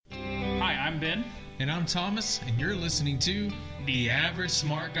I'm Ben. And I'm Thomas, and you're listening to The Average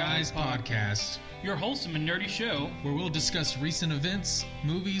Smart Guys Podcast, your wholesome and nerdy show where we'll discuss recent events,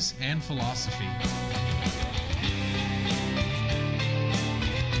 movies, and philosophy.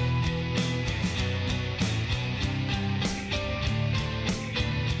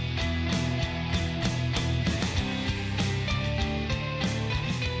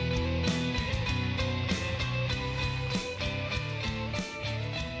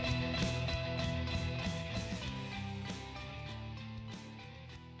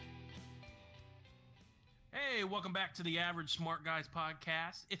 Welcome back to the Average Smart Guys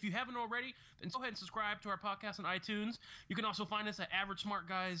Podcast. If you haven't already, then go ahead and subscribe to our podcast on iTunes. You can also find us at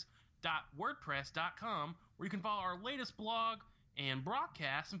averagesmartguys.wordpress.com, where you can follow our latest blog and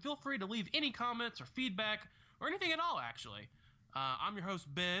broadcast, and feel free to leave any comments or feedback or anything at all, actually. I'm your host,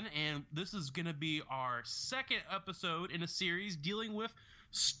 Ben, and this is going to be our second episode in a series dealing with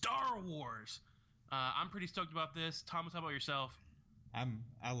Star Wars. I'm pretty stoked about this. Thomas, how about yourself? I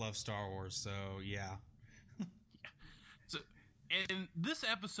love Star Wars, so yeah. In this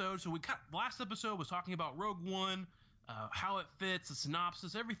episode, last episode was talking about Rogue One, how it fits, the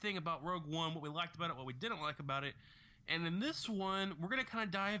synopsis, everything about Rogue One, what we liked about it, what we didn't like about it. And in this one, we're going to kind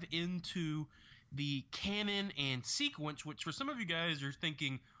of dive into the canon and sequence, which for some of you guys are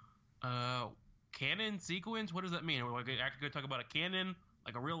thinking, canon, sequence, what does that mean? Are we actually going to talk about a canon,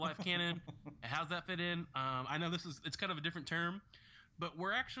 like a real-life canon? How's that fit in? I know it's kind of a different term, but I'm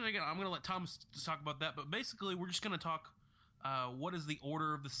going to let Thomas talk about that, but basically we're just going to talk what is the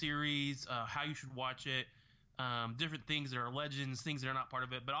order of the series, how you should watch it, different things that are legends, things that are not part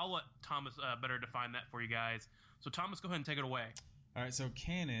of it. But I'll let Thomas better define that for you guys. So Thomas, go ahead and take it away. All right, so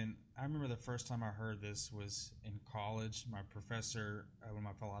canon, I remember the first time I heard this was in college. My professor, one of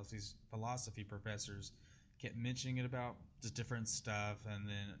my philosophy professors, kept mentioning it about just different stuff, and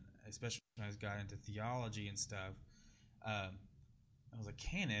then especially when I got into theology and stuff, I was like,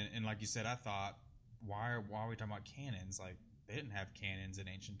 canon, and like you said, I thought, why are we talking about canons? Like, they didn't have cannons in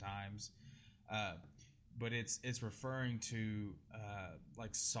ancient times, but it's referring to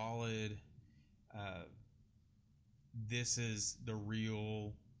like solid. This is the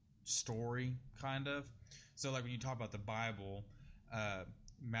real story, kind of. So, like when you talk about the Bible,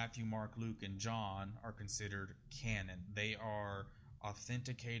 Matthew, Mark, Luke, and John are considered canon. They are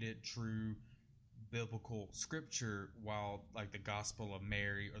authenticated, true biblical scripture, while like the Gospel of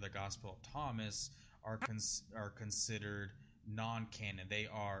Mary or the Gospel of Thomas are considered non-canon. They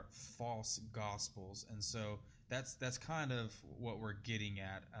are false gospels, and so that's kind of what we're getting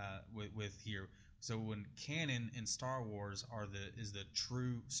at with here. So when canon in Star Wars is the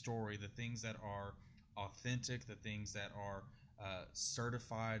true story, the things that are authentic, the things that are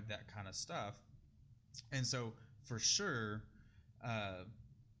certified, that kind of stuff. And so for sure,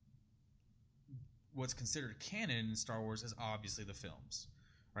 what's considered canon in Star Wars is obviously the films.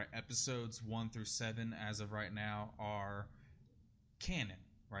 Right, episodes 1 through 7 as of right now are canon.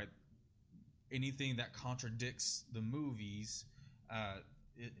 Right, anything that contradicts the movies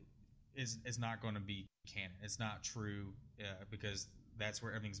is not going to be canon. It's not true because that's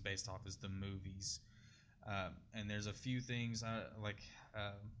where everything's based off, is the movies. And there's a few things I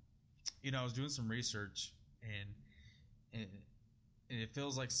was doing some research, and it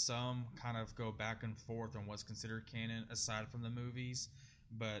feels like some kind of go back and forth on what's considered canon aside from the movies.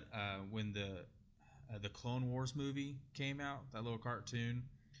 But when the Clone Wars movie came out, that little cartoon,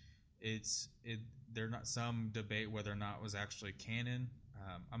 there's not some debate whether or not it was actually canon.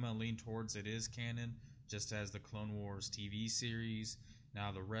 I'm gonna lean towards it is canon, just as the Clone Wars TV series,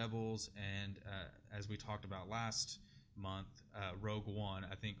 now the Rebels, and as we talked about last month, Rogue One,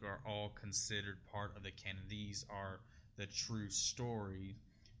 I think are all considered part of the canon. These are the true story,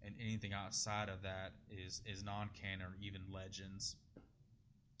 and anything outside of that is non-canon or even legends.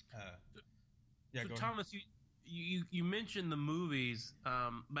 So Thomas, you mentioned the movies,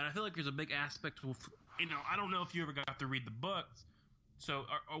 but I feel like there's a big aspect of, I don't know if you ever got to read the books. So,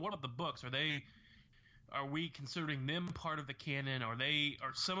 or what about the books? Are we considering them part of the canon? Or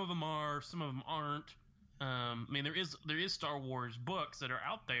some of them are, some of them aren't? I mean, there is Star Wars books that are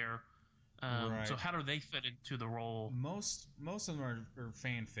out there. Right. So how do they fit into the role? Most of them are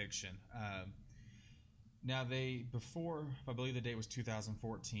fan fiction. Now before, I believe the date was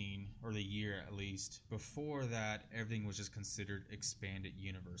 2014, or the year at least, before that, everything was just considered expanded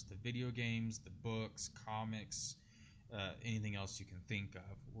universe. The video games, the books, comics, anything else you can think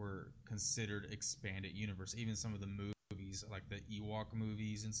of were considered expanded universe. Even some of the movies, like the Ewok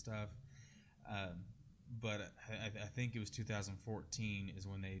movies and stuff. But I think it was 2014 is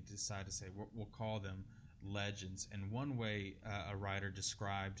when they decided to say, we'll call them legends. And one way a writer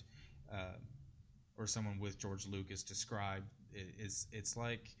described uh, or someone with George Lucas described, it's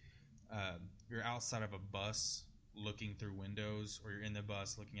like you're outside of a bus looking through windows, or you're in the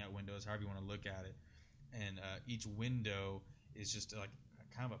bus looking out windows, however you want to look at it, and each window is just like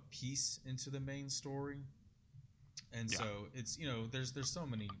kind of a piece into the main story. And so it's, there's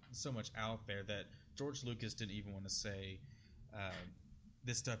so much out there that George Lucas didn't even want to say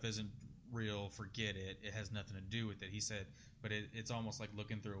this stuff isn't real, forget it, it has nothing to do with it. He said, but it's almost like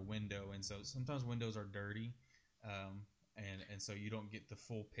looking through a window, and so sometimes windows are dirty, and so you don't get the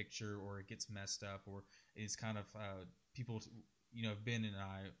full picture, or it gets messed up, or it's kind of people, Ben and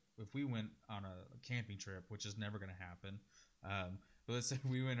I, if we went on a camping trip, which is never going to happen, but let's say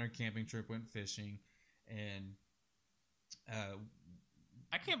we went on a camping trip, went fishing, and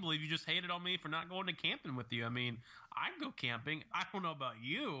I can't believe you just hated on me for not going to camping with you. I mean, I'd go camping. I don't know about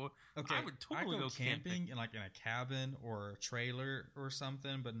you. Okay, I would totally go camping in like in a cabin or a trailer or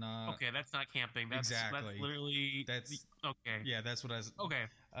something, but not. Okay, that's not camping. That's literally. Okay. Yeah, that's what I was. Okay,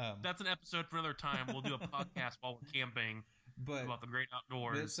 that's an episode for another time. We'll do a podcast while we're camping about the great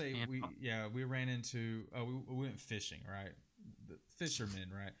outdoors. Let's say we ran into we went fishing, right? The fishermen,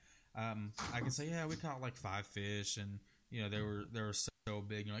 right? I can say we caught like 5 fish, and they were so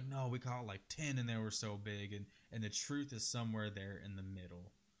big. You're like, no, we caught like 10, and they were so big, and the truth is somewhere there in the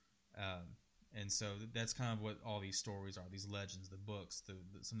middle. And so that's kind of what all these stories are, these legends, the books,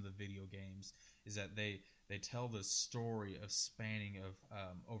 some of the video games, is that they tell the story of spanning of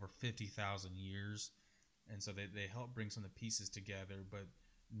over 50,000 years, and so they help bring some of the pieces together, but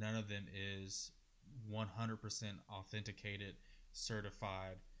none of them is 100% authenticated,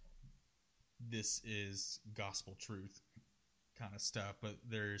 certified. This is gospel truth kind of stuff, but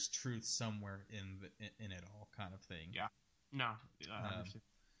there's truth somewhere in it all, kind of thing. Yeah. No. I understand.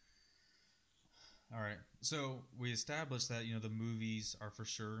 All right. So we established that the movies are for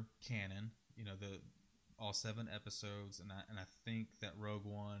sure canon. All 7 episodes, and I think that Rogue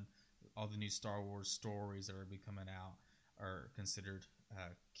One, all the new Star Wars stories that are be coming out are considered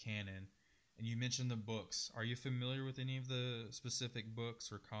canon. And you mentioned the books. Are you familiar with any of the specific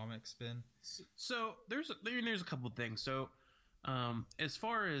books or comics, Ben? So there's a couple of things. So as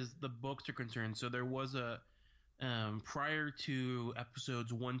far as the books are concerned, so there was a prior to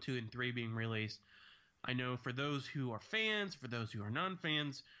episodes 1, 2, and 3 being released. I know for those who are fans, for those who are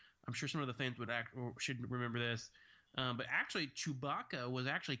non-fans, I'm sure some of the fans should remember this. But actually, Chewbacca was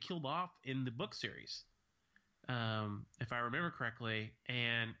actually killed off in the book series, if I remember correctly,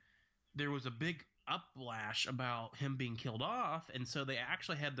 and there was a big uplash about him being killed off, and so they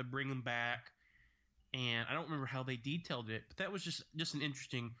actually had to bring him back. And I don't remember how they detailed it, but that was just an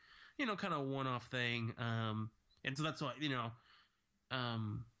interesting, kind of one-off thing. And so that's why, the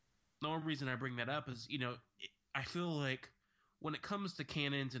only reason I bring that up is, I feel like when it comes to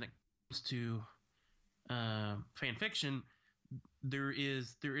canons and it comes to fan fiction, there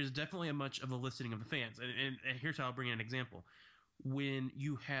is definitely a much of a listening of the fans. And here's how I'll bring in an example. When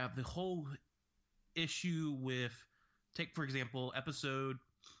you have the whole issue with, take for example, episode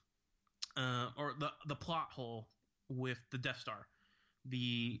or the plot hole with the Death Star,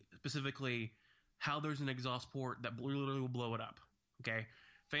 specifically how there's an exhaust port that literally will blow it up. Okay,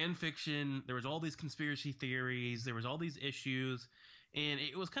 fan fiction. There was all these conspiracy theories. There was all these issues, and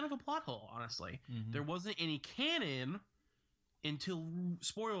it was kind of a plot hole. Honestly, There wasn't any canon until,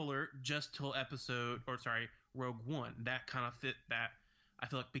 spoiler alert, just till Rogue One. That kind of fit that. I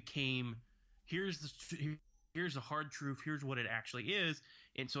feel like became here's the hard truth. Here's what it actually is,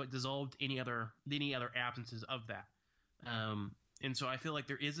 and so it dissolved any other absences of that. And so I feel like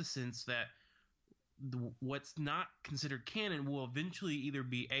there is a sense that what's not considered canon will eventually either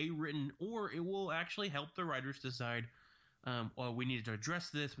be written, or it will actually help the writers decide, well, we need to address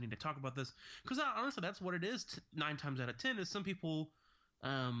this, we need to talk about this. Because honestly, that's what it is 9 times out of 10 is some people,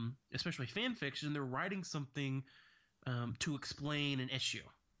 especially fan fiction, they're writing something to explain an issue.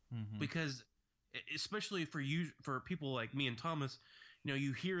 Because especially for people like me and Thomas,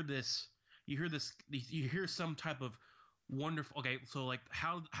 you hear some type of wonderful, okay, so like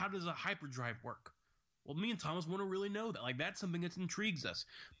how does a hyperdrive work? Well, me and Thomas want to really know that. Like, that's something that intrigues us.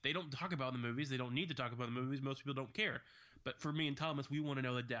 They don't talk about the movies. They don't need to talk about the movies. Most people don't care. But for me and Thomas, we want to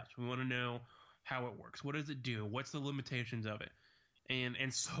know the depths. We want to know how it works. What does it do? What's the limitations of it? And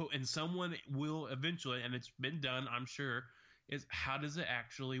someone will eventually, and it's been done, I'm sure, is how does it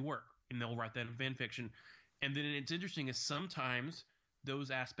actually work? And they'll write that in fan fiction. And then it's interesting is sometimes those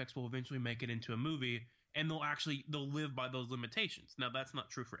aspects will eventually make it into a movie, and they'll live by those limitations. Now, that's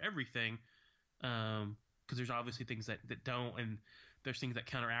not true for everything, because there's obviously things that don't, and there's things that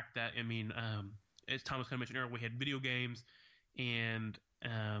counteract that. I mean, as Thomas kind of mentioned earlier, we had video games, and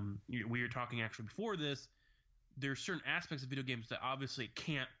we were talking actually before this. There's certain aspects of video games that obviously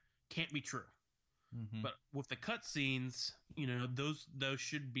can't be true. Mm-hmm. But with the cutscenes, those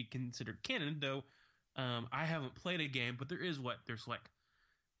should be considered canon. Though I haven't played a game, but there's like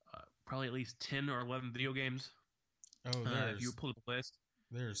probably at least 10 or 11 video games. Oh, if you pull up the list,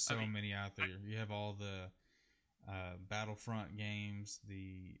 there's so many out there. You have all the Battlefront games,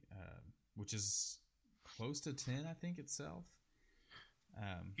 which is close to 10, I think itself.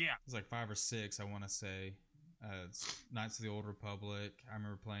 Yeah, it's like 5 or 6, I want to say. It's Knights of the Old Republic. I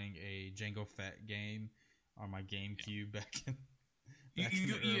remember playing a Jango Fett game on my GameCube back in the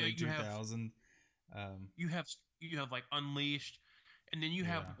early 2000s. You have like Unleashed, and then you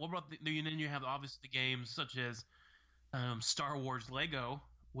have what about and then you have obviously the games such as Star Wars Lego,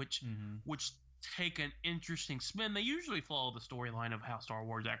 which take an interesting spin. They usually follow the storyline of how Star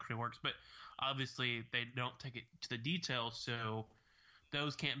Wars actually works, but obviously they don't take it to the details, so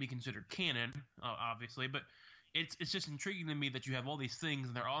those can't be considered canon, obviously. But it's just intriguing to me that you have all these things,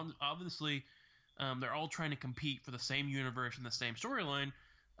 and they're all obviously they're all trying to compete for the same universe and the same storyline,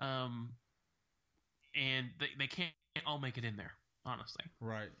 and they can't all make it in there, honestly.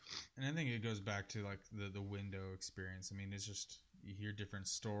 Right, and I think it goes back to like the window experience. I mean, it's just you hear different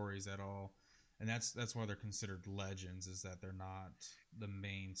stories at all, and that's why they're considered legends, is that they're not the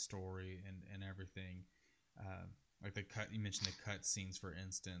main story and everything. Like you mentioned the cut scenes, for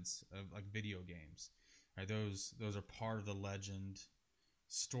instance, of like video games. Right, those are part of the legend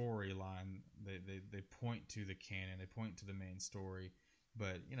storyline. They point to the canon, they point to the main story.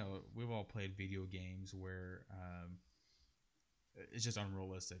 But we've all played video games where it's just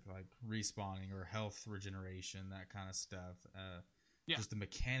unrealistic, like respawning or health regeneration, that kind of stuff. Just the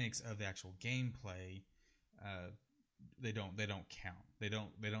mechanics of the actual gameplay, they don't count. They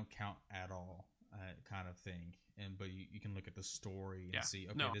don't count at all, kind of thing. But you can look at the story and see,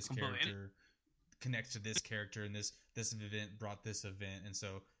 okay, this character connects to this character, and this event brought this event, and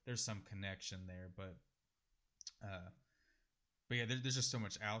so there's some connection there. But yeah, there's just so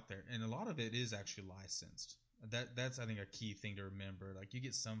much out there, and a lot of it is actually licensed. That's I think a key thing to remember. Like, you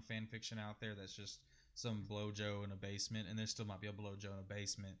get some fan fiction out there that's just some blowjo in a basement, and there still might be a blowjo in a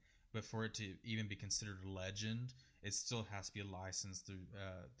basement, but for it to even be considered a legend, it still has to be licensed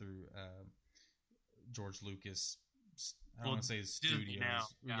through George Lucas. I don't want to say his studios.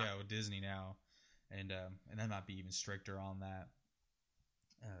 Yeah, with Disney now, and that might be even stricter on that.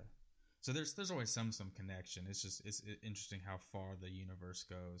 So there's always some connection. It's interesting how far the universe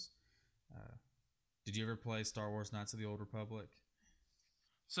goes. Did you ever play Star Wars Knights of the Old Republic?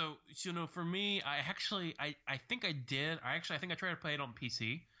 So for me, I think I did. I think I tried to play it on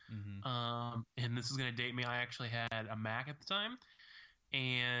PC. Mm-hmm. And this is going to date me. I actually had a Mac at the time,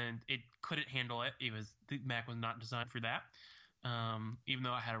 and it couldn't handle it. The Mac was not designed for that. Even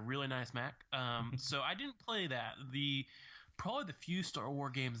though I had a really nice Mac. So I didn't play that. Probably the few Star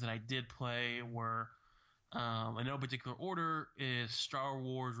Wars games that I did play were, in no particular order, is Star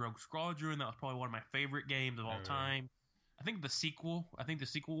Wars Rogue Squadron. That was probably one of my favorite games of all time. I think the sequel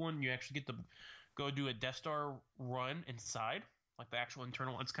one, you actually get to go do a Death Star run inside, like the actual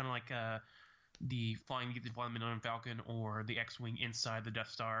internal. It's kind of like the flying Millennium Falcon or the X-wing inside the Death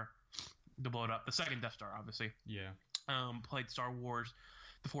Star to blow it up. The second Death Star, obviously. Yeah. Played Star Wars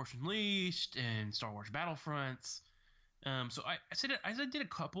The Force Unleashed and Star Wars Battlefronts. So I did a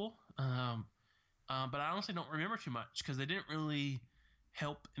couple, but I honestly don't remember too much because they didn't really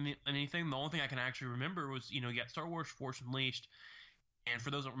help in anything. The only thing I can actually remember was, you got Star Wars Force Unleashed, and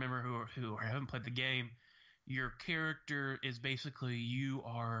for those that remember who haven't played the game, your character is basically, you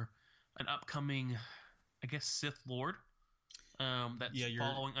are an upcoming, I guess, Sith Lord, that's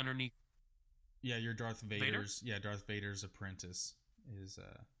following underneath. Yeah, you're Darth Vader's. Vader? Yeah, Darth Vader's apprentice is.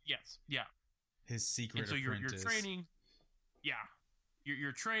 Yes. Yeah. His secret. And so apprentice. You're training. Yeah,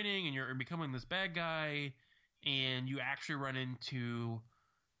 you're training and you're becoming this bad guy, and you actually run into.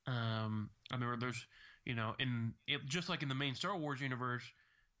 I remember there's, just like in the main Star Wars universe,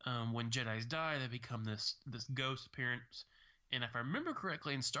 when Jedi's die, they become this ghost appearance. And if I remember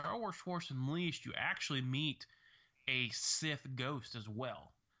correctly, in Star Wars Force Unleashed, you actually meet a Sith ghost as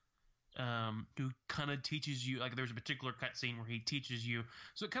well. Who kind of teaches you, like, there's a particular cutscene where he teaches you,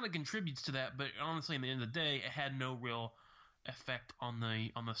 so it kind of contributes to that. But honestly, in the end of the day, it had no real effect on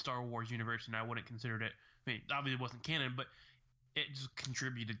the Star Wars universe, and I wouldn't consider it. I mean, obviously it wasn't canon, but it just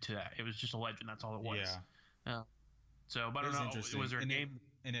contributed to that. It was just a legend. That's all it was. Yeah. But I don't know. Was there a game?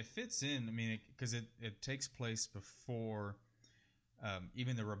 And it fits in. I mean, because it takes place before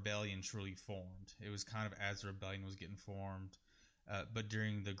even the rebellion truly formed. It was kind of as the rebellion was getting formed. But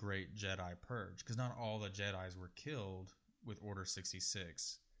during the Great Jedi Purge, because not all the Jedis were killed with Order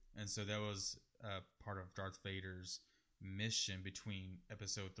 66, and so that was part of Darth Vader's mission between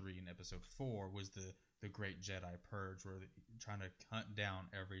Episode 3 and Episode 4 was the Great Jedi Purge, where trying to hunt down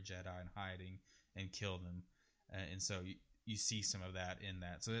every Jedi in hiding and kill them, and so you see some of that in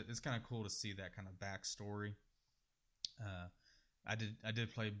that. So it's kind of cool to see that kind of backstory. I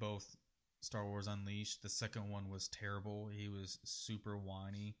did play both Star Wars Unleashed. The second one was terrible. He was super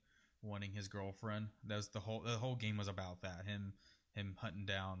whiny, wanting his girlfriend. That was the whole game was about that. Him hunting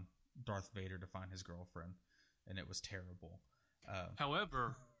down Darth Vader to find his girlfriend, and it was terrible.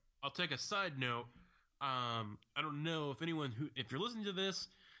 However, I'll take a side note. I don't know if you're listening to this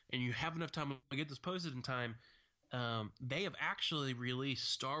and you have enough time to get this posted in time, they have actually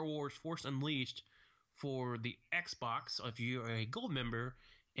released Star Wars Force Unleashed for the Xbox if you're a gold member,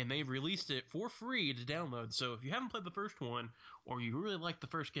 and they've released it for free to download. So if you haven't played the first one or you really like the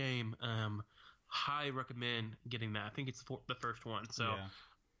first game, highly recommend getting that. I think it's the first one. So yeah.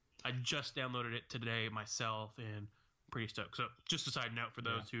 I just downloaded it today myself and pretty stoked. So just a side note for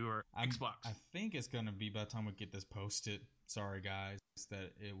those who are Xbox. I think it's going to be, by the time we get this posted, sorry guys,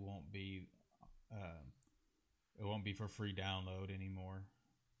 that it won't be for free download anymore.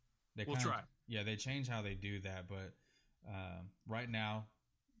 We'll try. Yeah, they change how they do that, but right now,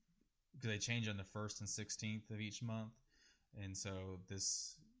 because they change on the 1st and 16th of each month, and so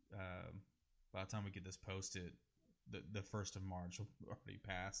this, by the time we get this posted, the 1st of March will already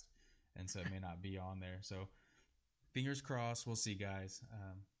passed, and so it may not be on there. So fingers crossed, we'll see, guys.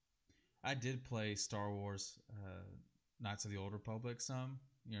 I did play Star Wars Knights of the Old Republic some.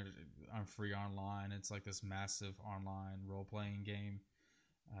 On free online. It's like this massive online role-playing game.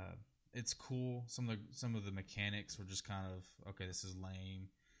 It's cool. Some of the mechanics were just kind of, okay, this is lame.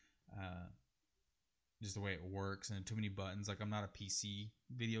 Just the way it works, and too many buttons. Like, I'm not a PC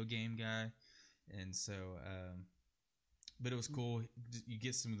video game guy, and so but it was cool. You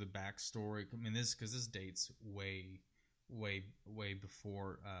get some of the backstory. I mean, this dates way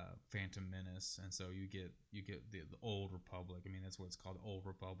before Phantom Menace, and so you get the Old Republic. I mean, that's what it's called, Old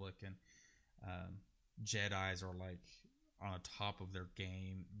Republic, and Jedis are like on the top of their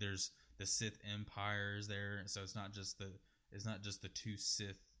game. There's the Sith Empires there, so it's not just the two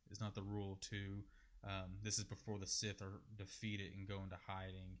Sith. It's not the rule of two. This is before the Sith are defeated and go into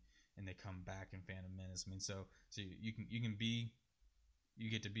hiding, and they come back in Phantom Menace. I mean, so you can be a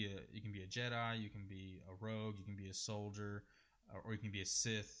Jedi, you can be a rogue, you can be a soldier, or you can be a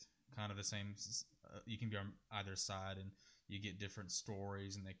Sith. Kind of the same. You can be on either side, and you get different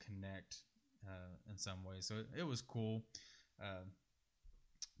stories, and they connect in some ways. So it was cool.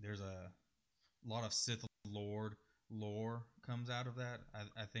 There's a lot of Sith lore comes out of that.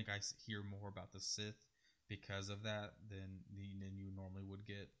 I think I hear more about the Sith because of that than you normally would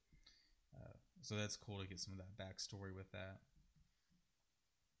get. So that's cool to get some of that backstory with that.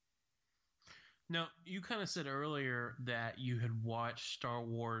 Now, you kind of said earlier that you had watched Star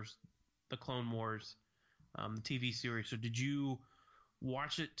Wars, the Clone Wars, the TV series. So did you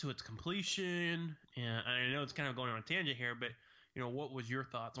watch it to its completion? And I know it's kind of going on a tangent here, but what was your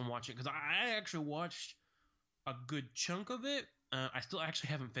thoughts on watching it? Because I actually watched a good chunk of it. I still actually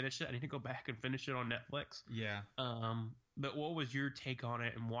haven't finished it. I need to go back and finish it on Netflix. Yeah. But what was your take on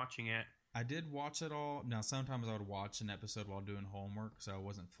it and watching it? I did watch it all. Now, sometimes I would watch an episode while doing homework, so I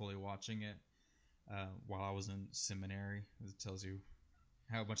wasn't fully watching it while I was in seminary. It tells you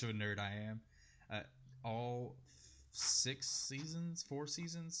how much of a nerd I am. All 4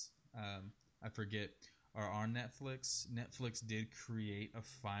 seasons, I forget, are on Netflix. Netflix did create a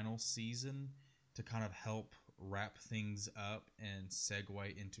final season to kind of help wrap things up and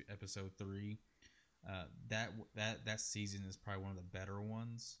segue into episode 3. That season is probably one of the better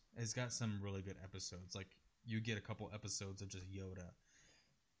ones. It's got some really good episodes. Like, you get a couple episodes of just Yoda,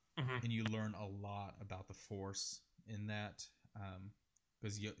 and you learn a lot about the Force in that.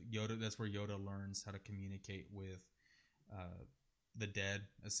 Because Yoda, that's where Yoda learns how to communicate with the dead.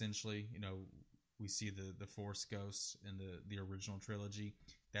 Essentially, we see the Force ghosts in the original trilogy.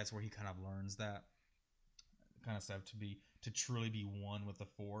 That's where he kind of learns that kind of stuff, to truly be one with the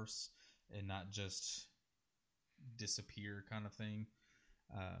Force and not just disappear, kind of thing.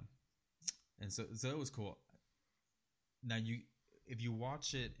 And so it was cool. Now, if you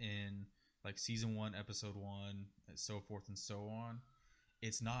watch it in like season 1, episode 1, and so forth and so on,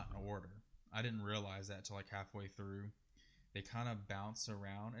 it's not in order. I didn't realize that till like halfway through. They kind of bounce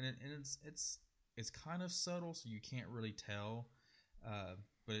around, and it's kind of subtle, so you can't really tell.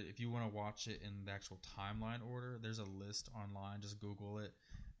 But if you want to watch it in the actual timeline order, there's a list online. Just Google it.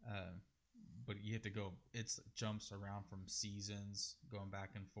 But you have to go. It jumps around from seasons, going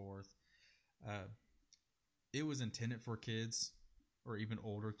back and forth. it was intended for kids or even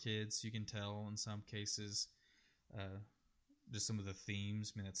older kids. You can tell in some cases, just some of the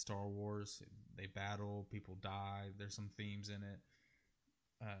themes. I mean, it's Star Wars. They battle, people die. There's some themes in it.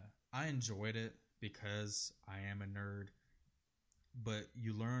 I enjoyed it because I am a nerd, but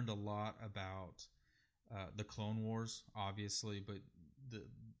you learned a lot about the Clone Wars, obviously, but the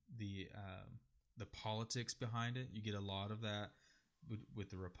the the politics behind it. You get a lot of that with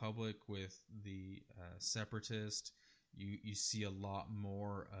the Republic, with the Separatist. You see a lot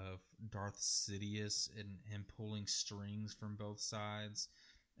more of Darth Sidious and him pulling strings from both sides,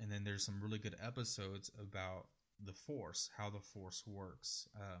 and then there's some really good episodes about the Force, how the Force works,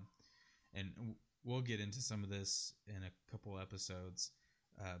 and we'll get into some of this in a couple episodes.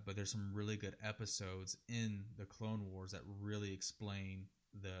 But there's some really good episodes in the Clone Wars that really explain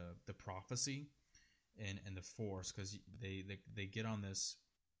the prophecy and the Force, because they get on this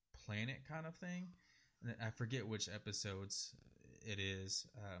planet kind of thing, and I forget which episodes it is,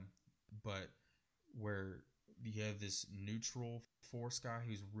 but where you have this neutral Force guy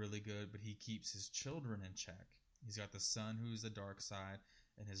who's really good, but he keeps his children in check. He's got the son who's the dark side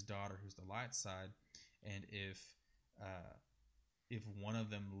and his daughter who's the light side, and if one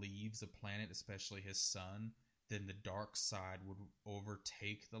of them leaves the planet, especially his son, then the dark side would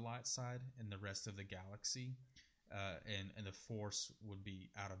overtake the light side in the rest of the galaxy, and the Force would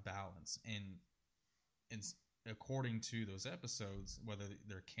be out of balance. And according to those episodes, whether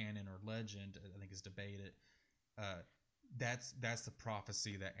they're canon or legend, I think is debated. That's the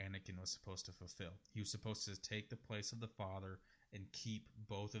prophecy that Anakin was supposed to fulfill. He was supposed to take the place of the father and keep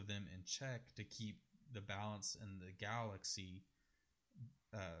both of them in check to keep the balance in the galaxy.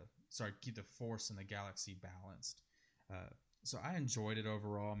 Keep the Force in the galaxy balanced. So I enjoyed it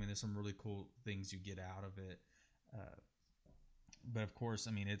overall. I mean, there's some really cool things you get out of it. But of course,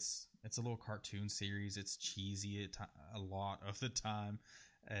 I mean, it's a little cartoon series. It's cheesy a lot of the time,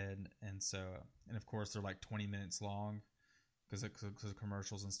 and of course they're like 20 minutes long because of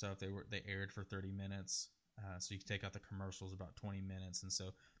commercials and stuff. They aired for 30 minutes, so you can take out the commercials about 20 minutes, and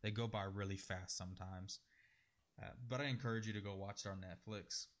so they go by really fast sometimes. But I encourage you to go watch it on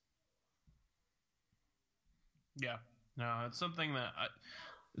Netflix. Yeah, no, it's something that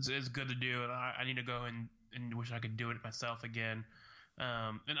it's good to do, and I need to go and wish I could do it myself again.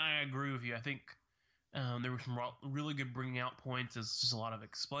 And I agree with you. I think there were some really good bringing out points. It's just a lot of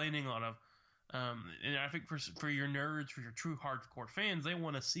explaining, a lot of, and I think for your nerds, for your true hardcore fans, they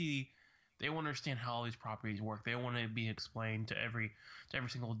want to understand how all these properties work. They want to be explained to every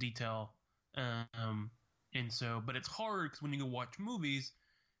single detail. And so, but it's hard because when you go watch movies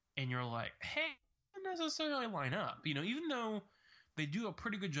and you're like, hey, it doesn't necessarily line up. Even though they do a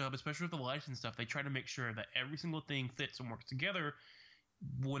pretty good job, especially with the license stuff, they try to make sure that every single thing fits and works together.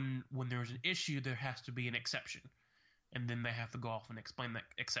 When there's an issue, there has to be an exception. And then they have to go off and explain that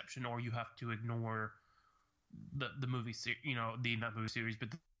exception, or you have to ignore the movie series, not movie series, but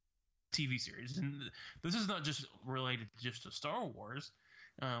the TV series. And this is not just related just to Star Wars.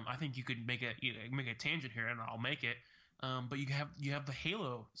 I think you could make a tangent here, and I'll make it. But you have the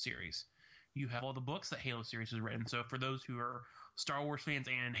Halo series. You have all the books that Halo series has written. So for those who are Star Wars fans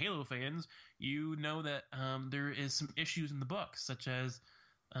and Halo fans, you know that there is some issues in the books, such as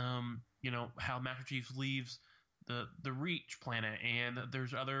how Master Chief leaves the Reach planet, and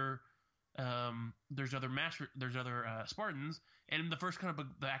there's other Spartans. And the first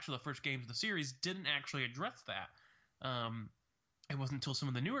the first games of the series didn't actually address that. It wasn't until some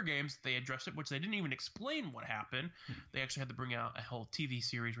of the newer games they addressed it, which they didn't even explain what happened. They actually had to bring out a whole TV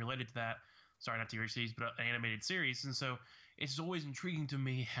series related to that. Sorry, not TV series, but an animated series. And so it's always intriguing to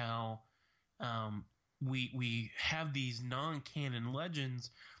me how we have these non-canon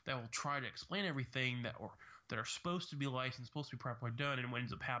legends that will try to explain everything that are supposed to be licensed, supposed to be properly done, and what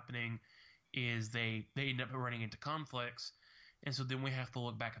ends up happening is they end up running into conflicts. And so then we have to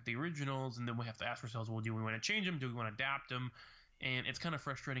look back at the originals, and then we have to ask ourselves, well, do we want to change them? Do we want to adapt them? And it's kind of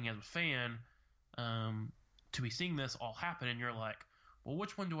frustrating as a fan to be seeing this all happen, and you're like, well,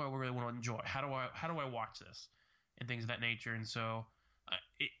 which one do I really want to enjoy? How do I watch this? And things of that nature. And so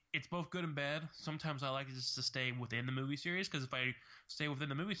it's both good and bad. Sometimes I like just to stay within the movie series, because if I stay within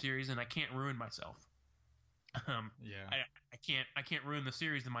the movie series, then I can't ruin myself. I can't ruin the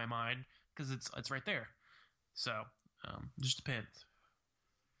series in my mind because it's right there. So just depends.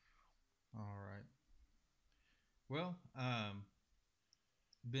 All right. Well,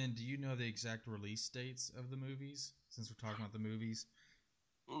 Ben, do you know the exact release dates of the movies? Since we're talking about the movies.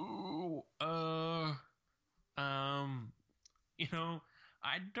 Ooh, I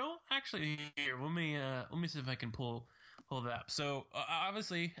don't actually. Here, let me see if I can pull that up. So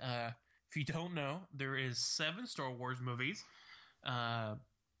obviously, if you don't know, there is 7 Star Wars movies.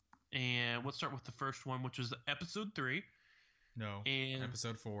 And let's start with the first one, which was Episode 3. No, and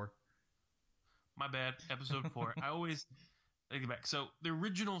Episode 4. My bad, Episode 4. I always take it back. So the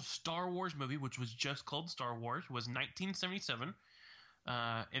original Star Wars movie, which was just called Star Wars, was 1977.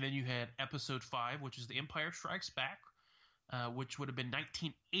 And then you had Episode 5, which is The Empire Strikes Back, which would have been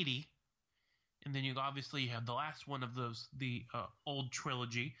 1980. And then you obviously have the last one of those, the old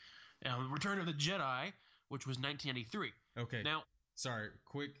trilogy, Return of the Jedi, which was 1983. Okay. Now, sorry,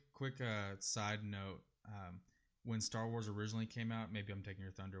 quick side note. When Star Wars originally came out, maybe I'm taking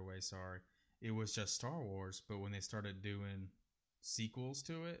your thunder away, sorry. It was just Star Wars, but when they started doing sequels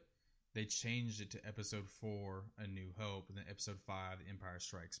to it, they changed it to Episode 4, A New Hope, and then Episode 5, The Empire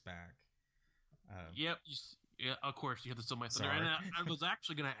Strikes Back. Yep. Yeah, of course, you have to steal my thunder. And I was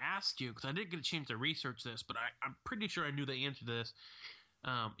actually going to ask you, because I didn't get a chance to research this, but I'm pretty sure I knew the answer to this.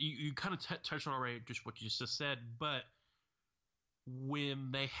 You kind of touched on already just what you just said, but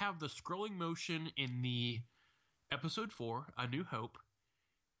when they have the scrolling motion in the Episode 4, A New Hope,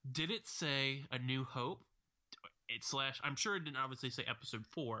 did it say A New Hope? I'm sure it didn't obviously say Episode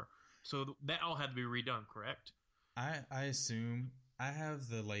 4, so that all had to be redone, correct? I assume I have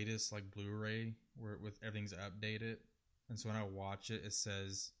the latest Blu-ray where with everything's updated, and so when I watch it, it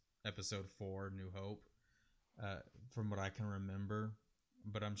says Episode 4, New Hope, from what I can remember.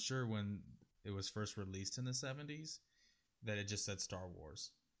 But I'm sure when it was first released in the 70s, that it just said Star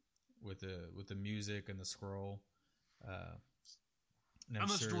Wars with the music and the scroll.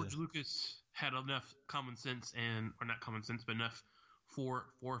 Unless George Lucas had enough common sense or not common sense, but enough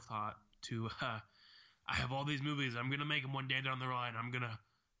forethought to, I have all these movies. I'm gonna make them one day down the line. I'm gonna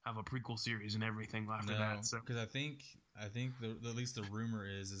have a prequel series and everything after that. So because I think at least the rumor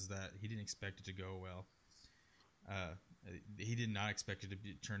is that he didn't expect it to go well. He did not expect it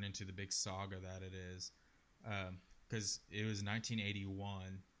to turn into the big saga that it is. Because it was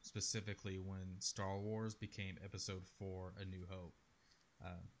 1981 specifically when Star Wars became Episode 4, A New Hope.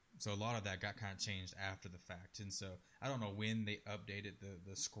 So a lot of that got kind of changed after the fact. And so I don't know when they updated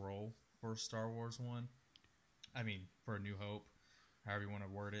the scroll for Star Wars 1. I mean, for A New Hope, however you want to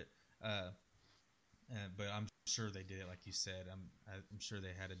word it. But I'm sure they did it like you said. I'm sure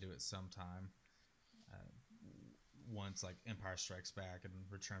they had to do it sometime. Once Empire Strikes Back and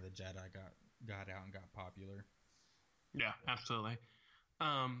Return of the Jedi got out and got popular. Yeah, absolutely.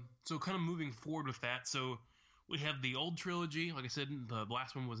 So kind of moving forward with that. So we have the old trilogy. Like I said, the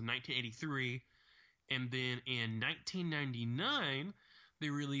last one was in 1983. And then in 1999, they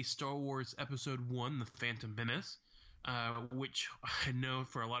released Star Wars Episode 1, The Phantom Menace, which I know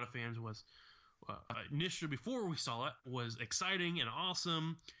for a lot of fans was, initially before we saw it, was exciting and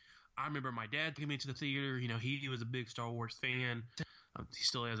awesome. I remember my dad taking me to the theater. He was a big Star Wars fan. He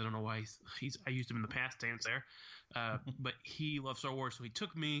still is. I don't know why. I used him in the past tense there. But he loved Star Wars, so he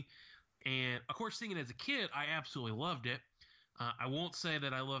took me. And, of course, seeing it as a kid, I absolutely loved it. I won't say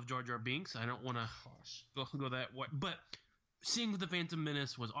that I love Jar Jar Binks. I don't want to go that way. But seeing The Phantom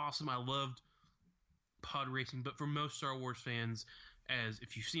Menace was awesome. I loved pod racing. But for most Star Wars fans, as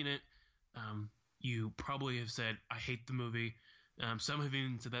if you've seen it, you probably have said, I hate the movie. Some have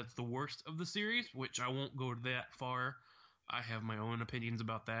even said that's the worst of the series, which I won't go that far. I have my own opinions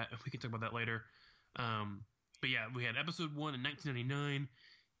about that. We can talk about that later. But yeah, we had Episode 1 in 1999,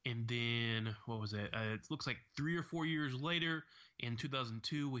 and then, what was it? It looks like 3 or 4 years later, in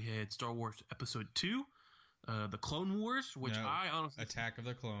 2002, we had Star Wars Episode 2, The Clone Wars, which I honestly... Attack of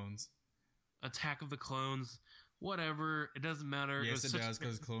the Clones. Attack of the Clones. Whatever. It doesn't matter. Yes, it does,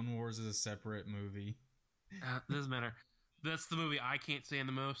 because Clone Wars is a separate movie. It doesn't matter. That's the movie I can't stand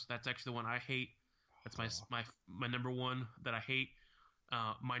the most. That's actually the one I hate. That's my number one that I hate.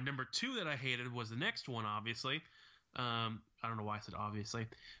 My number 2 that I hated was the next one, obviously. I don't know why I said obviously.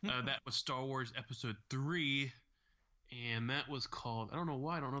 That was Star Wars Episode 3, and that was called, I don't know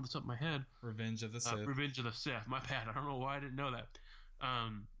why, I don't know the top of my head. Revenge of the Sith. Revenge of the Sith. My bad. I don't know why I didn't know that.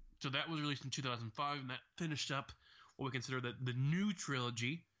 So that was released in 2005, and that finished up what we consider the new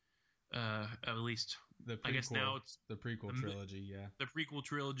trilogy. At least, I guess now it's the prequel trilogy, yeah. The prequel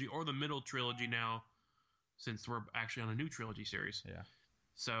trilogy, or the middle trilogy now, since we're actually on a new trilogy series. Yeah.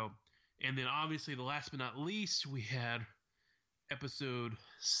 So, and then obviously, the last but not least, we had Episode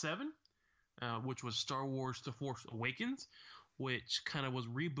 7, which was Star Wars The Force Awakens, which kind of was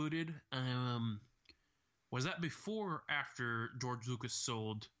rebooted. Was that before or after George Lucas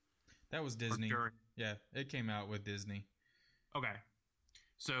sold? That was Disney. Yeah, it came out with Disney. Okay.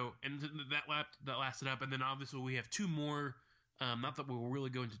 So, and that lasted up, and then obviously we have 2 more. Not that we will really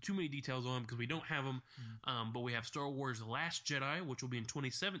go into too many details on them because we don't have them, but we have Star Wars The Last Jedi, which will be in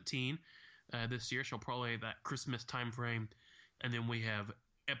 2017, this year, so probably that Christmas time frame. And then we have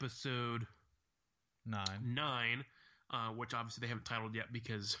episode 9, which obviously they haven't titled yet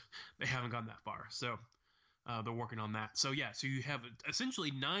because they haven't gone that far. So they're working on that. So yeah, so you have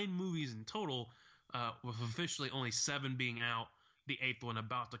essentially 9 movies in total, with officially only 7 being out. The 8th one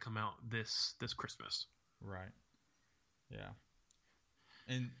about to come out this Christmas. Right. Yeah.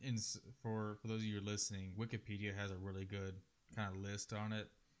 And for those of you who are listening, Wikipedia has a really good kind of list on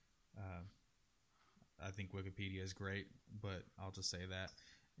it. I think Wikipedia is great, but I'll just say that.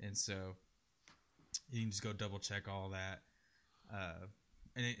 And so you can just go double check all that.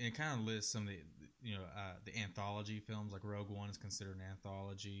 And it kind of lists some of the anthology films, like Rogue One is considered an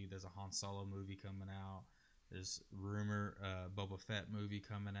anthology. There's a Han Solo movie coming out. There's rumor Boba Fett movie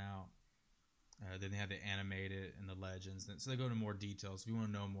coming out. Then they have the animated and the legends. So they go into more details. If you want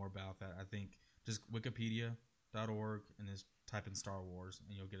to know more about that, I think just wikipedia.org and just type in Star Wars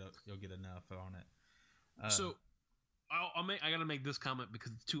and you'll get enough on it. So I gotta make this comment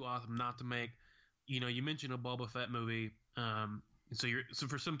because it's too awesome not to make. You mentioned a Boba Fett movie. So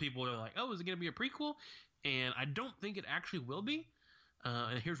for some people they're like, oh, is it gonna be a prequel? And I don't think it actually will be.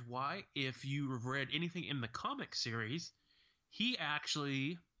 And here's why. If you've read anything in the comic series, he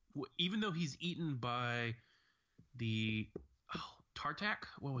actually, even though he's eaten by the Tartak,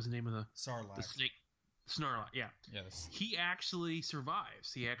 what was the name of the Sarlacc? The snake, Snarlack. Yeah. Yes. He actually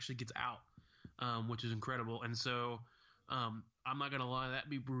survives. He actually gets out, which is incredible. And so, I'm not gonna lie,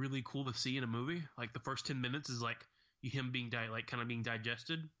 that'd be really cool to see in a movie. Like the first 10 minutes is like him being kind of being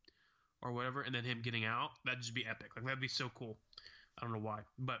digested or whatever, and then him getting out. That'd just be epic. Like that'd be so cool. I don't know why.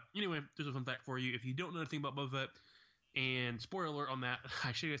 But anyway, there's a fun fact for you. If you don't know anything about Boba Fett, and spoiler alert on that,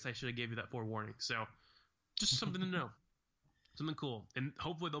 I should have gave you that forewarning. So just something to know. Something cool. And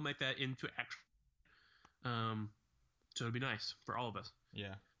hopefully they'll make that into action. So it'd be nice for all of us.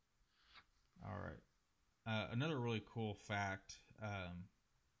 Yeah. All right. Another really cool fact,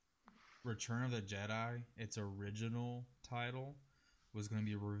 Return of the Jedi, its original title was going to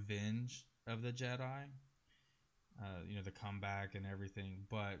be Revenge of the Jedi. The comeback and everything,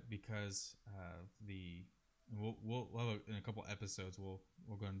 but because we'll have in a couple episodes we'll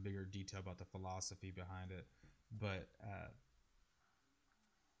go in bigger detail about the philosophy behind it, but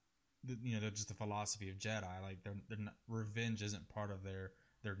they're just the philosophy of Jedi. Like they're not, revenge isn't part of their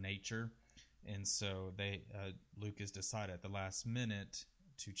nature, and so Lucas decided at the last minute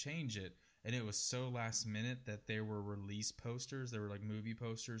to change it, and it was so last minute that there were release posters, there were like movie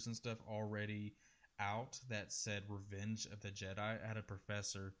posters and stuff already out that said Revenge of the Jedi. I had a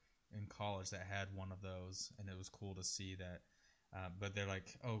professor in college that had one of those, and it was cool to see that. But they're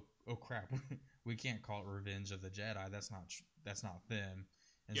like, oh crap, we can't call it Revenge of the Jedi. That's not them.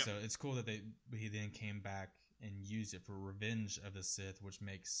 And Yep. so it's cool that he then came back and used it for Revenge of the Sith, which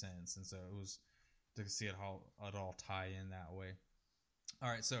makes sense. And so it was to see it all tie in that way. All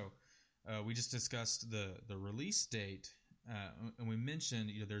right, so we just discussed the release date. And we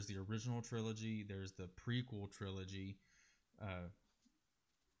mentioned, there's the original trilogy, there's the prequel trilogy,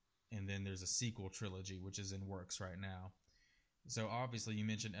 and then there's a sequel trilogy, which is in works right now. So obviously, you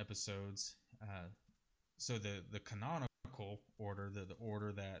mentioned episodes. So the canonical order, the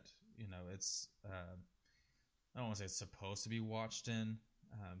order that it's I don't want to say it's supposed to be watched in,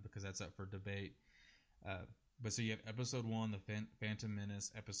 because that's up for debate. But so you have Episode 1, The Phantom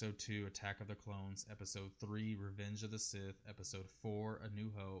Menace, Episode 2, Attack of the Clones, Episode 3, Revenge of the Sith, Episode 4, A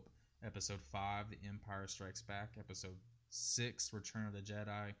New Hope, Episode 5, The Empire Strikes Back, Episode 6, Return of the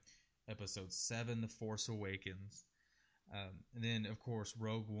Jedi, Episode 7, The Force Awakens. And then, of course,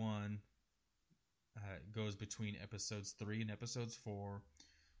 Rogue One goes between Episodes 3 and Episodes 4.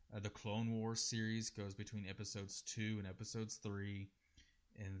 The Clone Wars series goes between Episodes 2 and Episodes 3.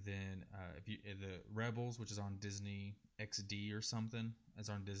 And then the Rebels, which is on Disney XD or something, is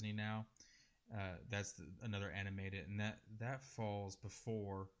on Disney now. That's another animated, and that falls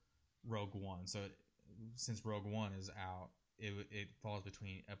before Rogue One. So since Rogue One is out, it falls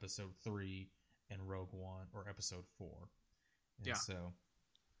between Episode 3 and Rogue One, or Episode 4. And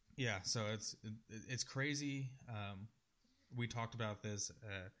yeah. So it's crazy. We talked about this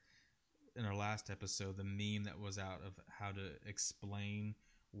in our last episode, the meme that was out of how to explain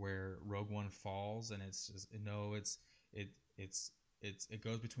where Rogue One falls, and it's just it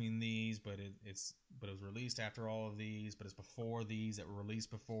goes between these, but it was released after all of these, but it's before these that were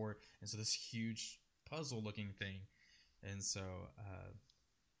released before, and so this huge puzzle looking thing, and so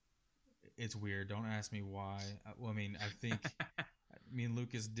it's weird. Don't ask me why. Well, I mean, I think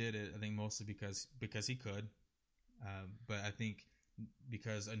Lucas did it. I think mostly because he could, but I think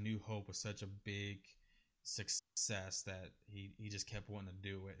because A New Hope was such a big success that he just kept wanting to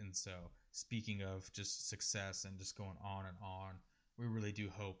do it. And so, speaking of just success and just going on and on, we really do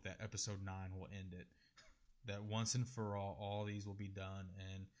hope that episode 9 will end it. That once and for all these will be done,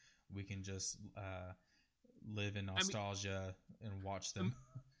 and we can just live in nostalgia and watch them.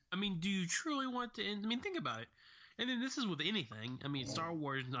 I mean, do you truly want to end? I mean, think about it. And then this is with anything. I mean, Star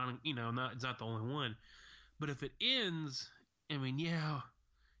Wars is not, it's not the only one. But if it ends, I mean, yeah,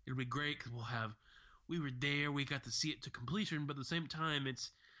 it'll be great because we were there, we got to see it to completion. But at the same time,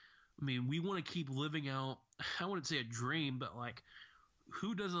 we want to keep living out. I wouldn't say a dream, but like,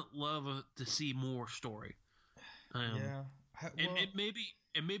 who doesn't love to see more story? Yeah. And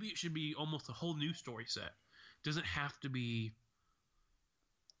maybe it should be almost a whole new story set. Doesn't have to be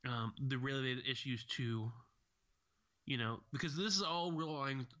the related issues to, because this is all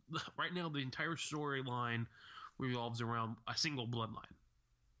relying right now. The entire storyline revolves around a single bloodline.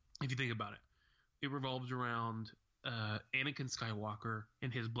 If you think about it, it revolves around Anakin Skywalker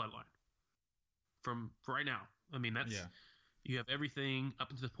and his bloodline. From right now, I mean you have everything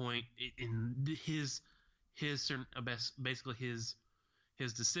up until the point in his basically his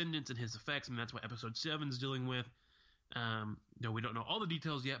descendants and his effects. I mean, that's what Episode 7 is dealing with. No, we don't know all the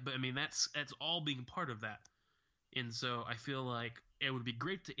details yet, but I mean that's all being part of that. And so I feel like it would be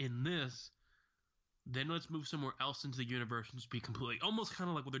great to end this. Then let's move somewhere else into the universe and just be completely, almost kind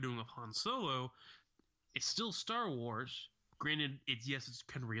of like what they're doing with Han Solo. It's still Star Wars. Granted, it's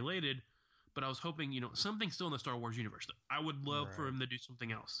kind of related, but I was hoping, something still in the Star Wars universe. I would love for him to do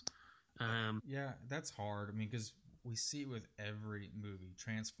something else. Yeah, that's hard. I mean, because we see it with every movie,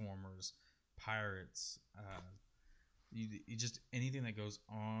 Transformers, Pirates, you just anything that goes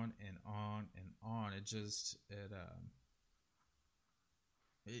on and on and on.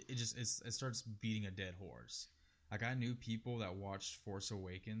 It starts beating a dead horse. Like, I knew people that watched Force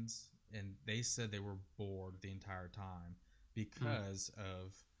Awakens, and they said they were bored the entire time because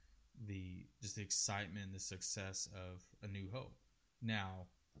of the excitement and the success of A New Hope. Now,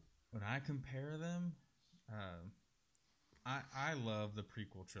 when I compare them, I love the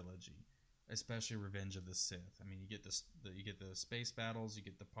prequel trilogy, especially Revenge of the Sith. I mean, you get the space battles, you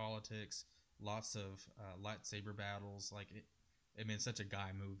get the politics, lots of lightsaber battles. Like I mean, it's such a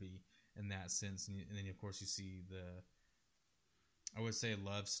guy movie in that sense. And then of course you see I would say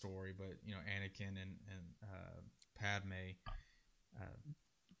love story, but Anakin and Padme.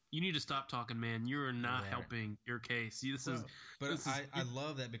 You need to stop talking, man. You're not helping your case. See, I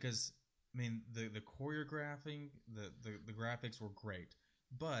love that because I mean the choreographing, the graphics were great,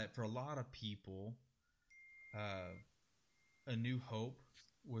 but for a lot of people, A New Hope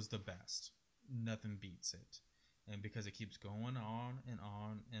was the best. Nothing beats it, and because it keeps going on and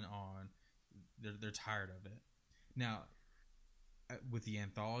on and on, they're tired of it. Now, with the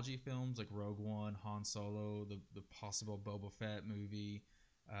anthology films like Rogue One, Han Solo, the possible Boba Fett movie.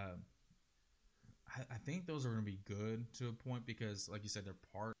 I think those are going to be good to a point because, like you said, they're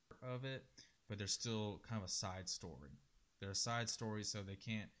part of it, but they're still kind of a side story. They're a side story, so they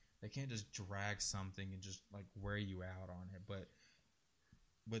can't just drag something and just like wear you out on it.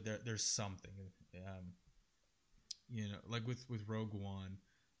 But there's something, like with Rogue One.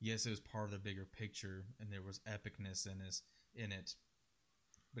 Yes, it was part of the bigger picture, and there was epicness in it,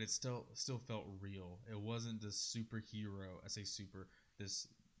 but it still felt real. It wasn't this superhero. I say super.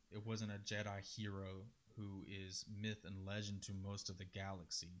 It wasn't a Jedi hero who is myth and legend to most of the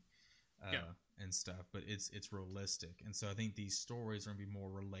galaxy, and stuff. But it's realistic, and so I think these stories are gonna be more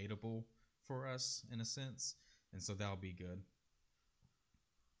relatable for us in a sense, and so that'll be good.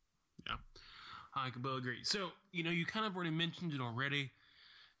 Yeah, I completely agree. So you kind of already mentioned it already.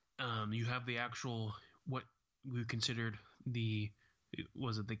 You have the actual what we considered the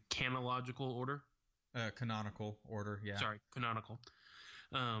chronological order? Canonical order, yeah. Sorry, canonical.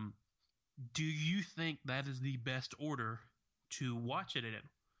 Do you think that is the best order to watch it in?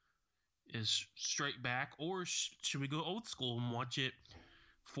 Is straight back, or should we go old school and watch it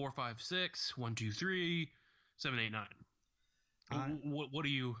 4, 5, 6, 1, 2, 3, 7, 8, 9? What do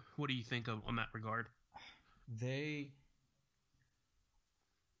you think of on that regard?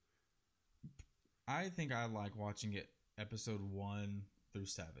 I think I like watching it episode 1 through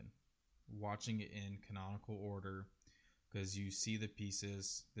 7, watching it in canonical order. Because you see the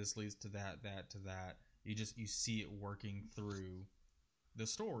pieces, this leads to that to that. You see it working through the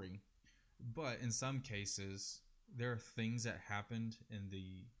story. But in some cases, there are things that happened in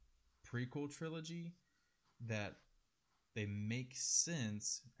the prequel trilogy that they make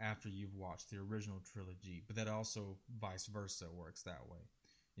sense after you've watched the original trilogy. But that also vice versa works that way.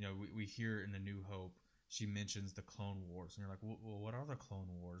 We hear in A New Hope, she mentions the Clone Wars, and you're like, well, what are the Clone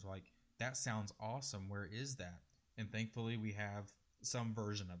Wars? Like, that sounds awesome. Where is that? And thankfully, we have some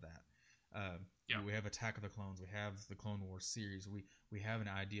version of that. We have Attack of the Clones. We have the Clone Wars series. We have an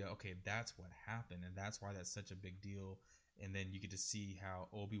idea. Okay, that's what happened, and that's why that's such a big deal. And then you get to see how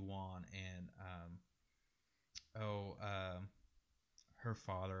Obi-Wan and her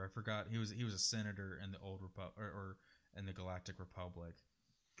father. I forgot he was a senator in the old Republic or in the Galactic Republic,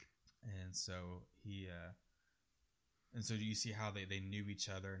 and so you see how they knew each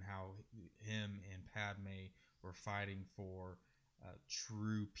other and how him and Padme were fighting for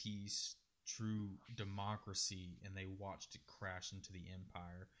true peace, true democracy, and they watched it crash into the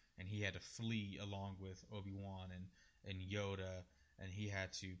Empire, and he had to flee along with Obi-Wan and Yoda, and he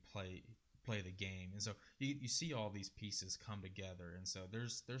had to play the game. And so you see all these pieces come together, and so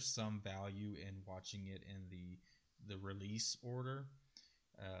there's some value in watching it in the release order,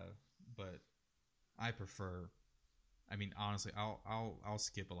 but I prefer, I mean, honestly, I'll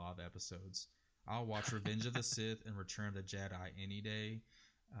skip a lot of episodes. I'll watch Revenge of the Sith and Return of the Jedi any day.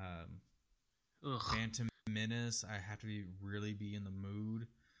 Phantom Menace, I have to really be in the mood,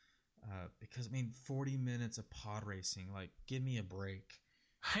 because I mean, 40 minutes of pod racing, like, give me a break.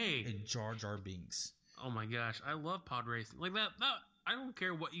 Hey, and Jar Jar Binks. Oh my gosh, I love pod racing. Like that I don't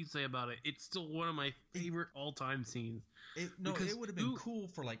care what you say about it. It's still one of my favorite all-time scenes. It would have been cool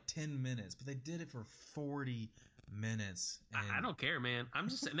for like 10 minutes, but they did it for 40 minutes. And I don't care, man. I'm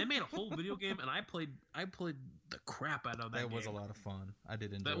just saying, they made a whole video game, and I played the crap out of that game. That was a lot of fun. I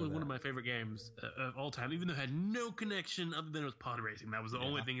did enjoy that. That was one of my favorite games of all time, even though it had no connection other than it was pod racing. That was the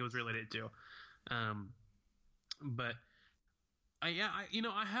only thing it was related to. But I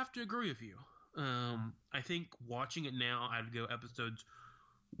have to agree with you. I think watching it now, I'd go episodes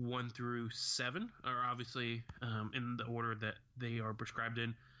 1 through 7, are obviously in the order that they are prescribed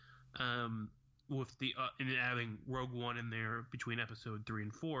in. With the and adding Rogue One in there between episode 3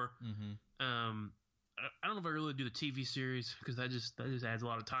 and 4. Mm-hmm. I don't know if I really do the TV series, because that just adds a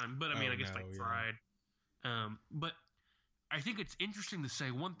lot of time. But I mean, I guess fried. But I think it's interesting to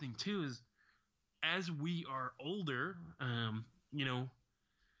say one thing too is, as we are older,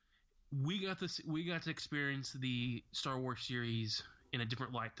 we got to experience the Star Wars series in a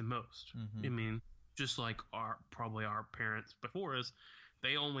different light than most. Mm-hmm. I mean, just like our parents before us,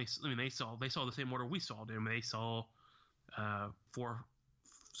 they saw the same order we saw them. They saw 4,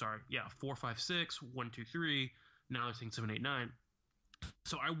 5, 6, 1, 2, 3. Now they're saying 7, 8, 9.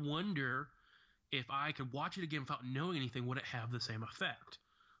 So I wonder if I could watch it again without knowing anything, would it have the same effect?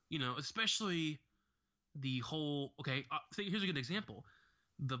 Especially the whole. Okay, here's a good example: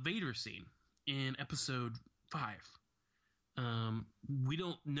 the Vader scene in Episode 5. We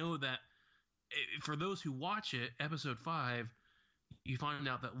don't know that. For those who watch it, Episode 5, you find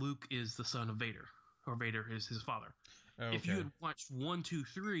out that Luke is the son of Vader, or Vader is his father. Okay. If you had watched 1, 2,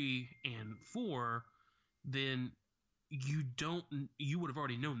 3, and 4, then you would have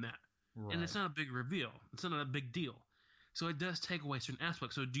already known that. Right. And it's not a big reveal. It's not a big deal. So it does take away certain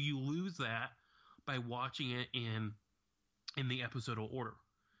aspects. So do you lose that by watching it in the episodal order?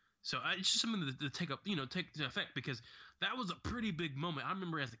 So it's just something to take to effect, because that was a pretty big moment. I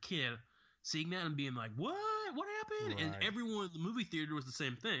remember as a kid seeing that and being like, what happened? Right. And everyone in the movie theater was the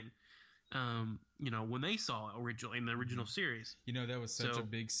same thing. When they saw it originally in the original series. That was such a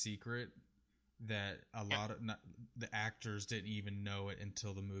big secret that a lot of the actors didn't even know it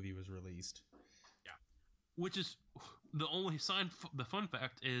until the movie was released. Yeah. Which is the only sign. The fun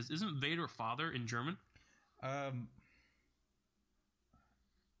fact isn't Vader father in German?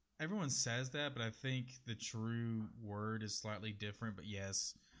 Everyone says that, but I think the true word is slightly different. But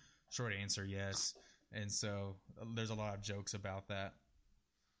yes, short answer, yes. And so there's a lot of jokes about that.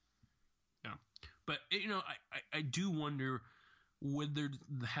 Yeah, but I do wonder, would there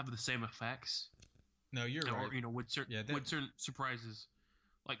have the same effects? No, you're right. Or would certain surprises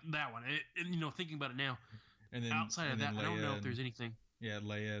like that one? And thinking about it now, and then outside of that, I don't know if there's anything. Yeah,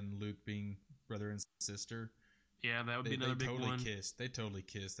 Leia and Luke being brother and sister. Yeah, that would be another big one. They totally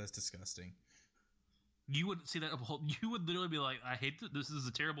kissed. That's disgusting. You wouldn't see that. You would literally be like, "I hate this. This is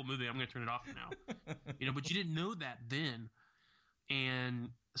a terrible movie. I'm going to turn it off now." But you didn't know that then, and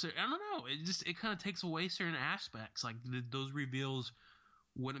so I don't know. It kind of takes away certain aspects. Like those reveals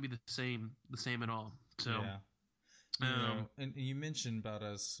wouldn't be the same at all. So, yeah. And you mentioned about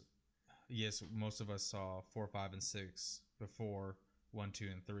us. Yes, most of us saw 4, 5, and 6 before 1, 2,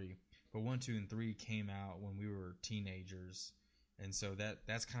 and 3. But 1, 2, and 3 came out when we were teenagers, and so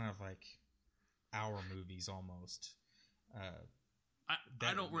that's kind of like our movies almost.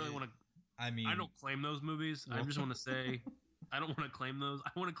 I don't really want to. I mean, I don't claim those movies. I just want to say I don't want to claim those.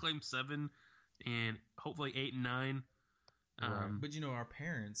 I want to claim 7 and hopefully 8 and 9. Right. But our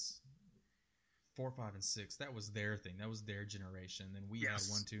parents, 4, 5, and 6. That was their thing. That was their generation. Then we had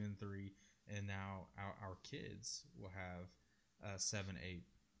 1, 2, and 3, and now our kids will have 7, 8,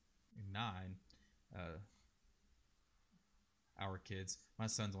 and 9. Our kids. My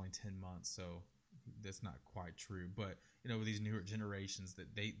son's only 10 months, so that's not quite true. But with these newer generations,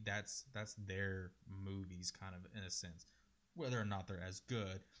 that's their movies, kind of in a sense. Whether or not they're as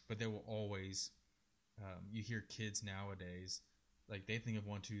good, but they will always. You hear kids nowadays, like they think of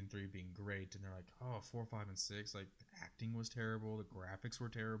 1, 2, and 3 being great, and they're like, oh, 4, 5, and 6, like the acting was terrible, the graphics were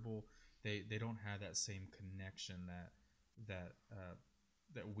terrible. They don't have that same connection that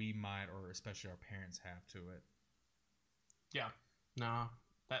we might, or especially our parents, have to it. Yeah, no,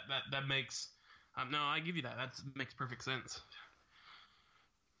 that makes no, I give you that. That makes perfect sense.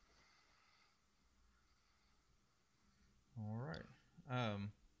 All right.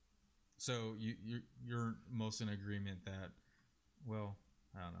 So you're most in agreement that, well,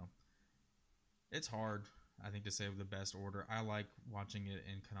 I don't know. It's hard, I think, to say the best order. I like watching it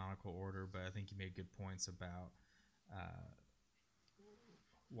in canonical order, but I think you made good points about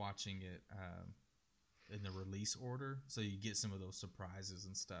watching it in the release order, so you get some of those surprises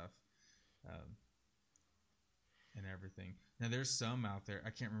and stuff, and everything. Now, there's some out there, I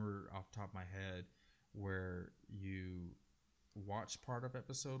can't remember off the top of my head, where you watch part of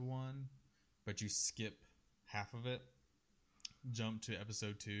episode 1, but you skip half of it, jump to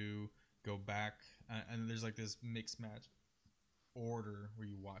episode 2, go back, and there's like this mix match order where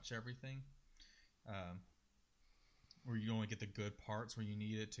you watch everything, where you only get the good parts where you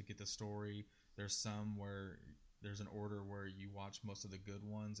need it to get the story. There's some where there's an order where you watch most of the good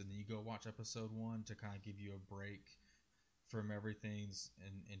ones, and then you go watch episode 1 to kind of give you a break from everything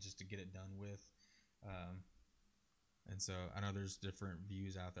and just to get it done with. And so I know there's different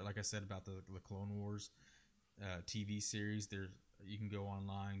views out there. Like I said about the Clone Wars TV series, you can go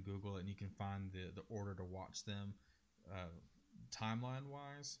online, Google it, and you can find the order to watch them timeline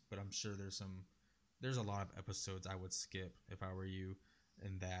wise. But I'm sure there's a lot of episodes I would skip if I were you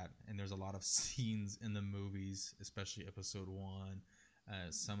in that. And there's a lot of scenes in the movies, especially episode 1,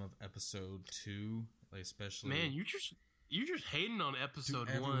 some of episode 2, like especially. Man, you're just hating on episode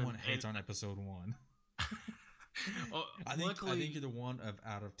 1. Everyone hates on episode 1. Oh, I think you're the one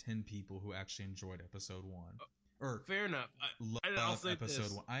out of 10 people who actually enjoyed episode 1. Or fair enough. I'll say episode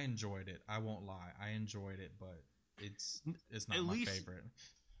this. 1. I enjoyed it. I won't lie. I enjoyed it, but it's not my favorite.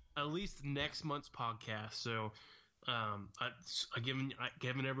 At least next month's podcast. So, I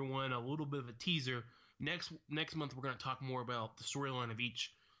given everyone a little bit of a teaser. Next month we're going to talk more about the storyline of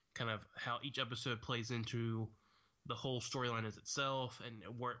each, kind of how each episode plays into the whole storyline as itself and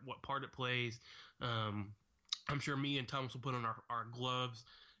what part it plays. I'm sure me and Thomas will put on our gloves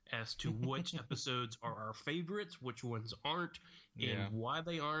as to which episodes are our favorites, which ones aren't, and why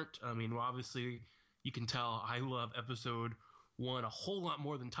they aren't. I mean, obviously, you can tell I love episode 1 a whole lot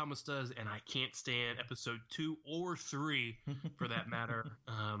more than Thomas does, and I can't stand episode 2 or 3 for that matter.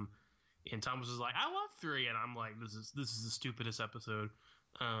 And Thomas is like, I love 3, and I'm like, this is the stupidest episode.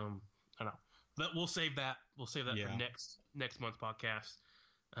 I don't know. But we'll save that. We'll save that for next month's podcast.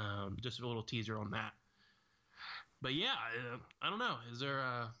 Just a little teaser on that. But yeah, I don't know. Is there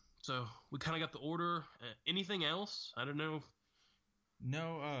so we kind of got the order. Anything else? I don't know.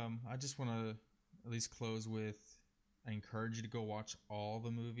 No, I just want to at least close with, I encourage you to go watch all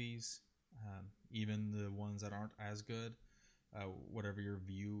the movies, even the ones that aren't as good. Whatever your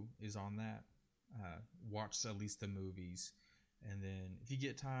view is on that, watch at least the movies. And then if you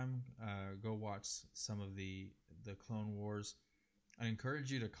get time, go watch some of the Clone Wars. I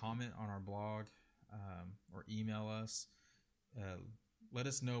encourage you to comment on our blog or email us. Let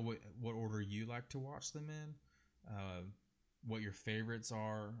us know what order you like to watch them in, what your favorites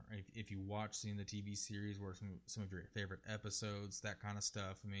are, if you watch the TV series, what are some of your favorite episodes, that kind of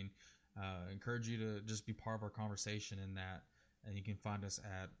stuff. I mean, encourage you to just be part of our conversation in that. And you can find us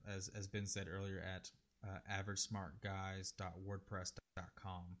at, as Ben said earlier, at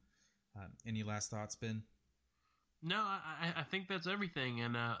averagesmartguys.wordpress.com. Any last thoughts, Ben? No, I think that's everything.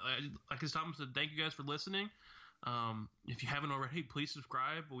 And like as Thomas said, thank you guys for listening. If you haven't already, please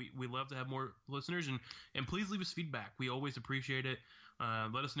subscribe. We love to have more listeners, and please leave us feedback. We always appreciate it.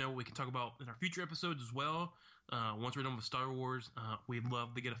 Let us know what we can talk about in our future episodes as well. Once we're done with Star Wars, we'd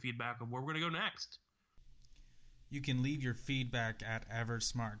love to get a feedback of where we're going to go next. You can leave your feedback at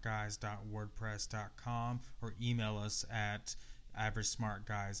averagesmartguys.wordpress.com or email us at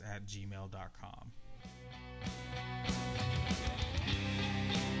averagesmartguys@gmail.com.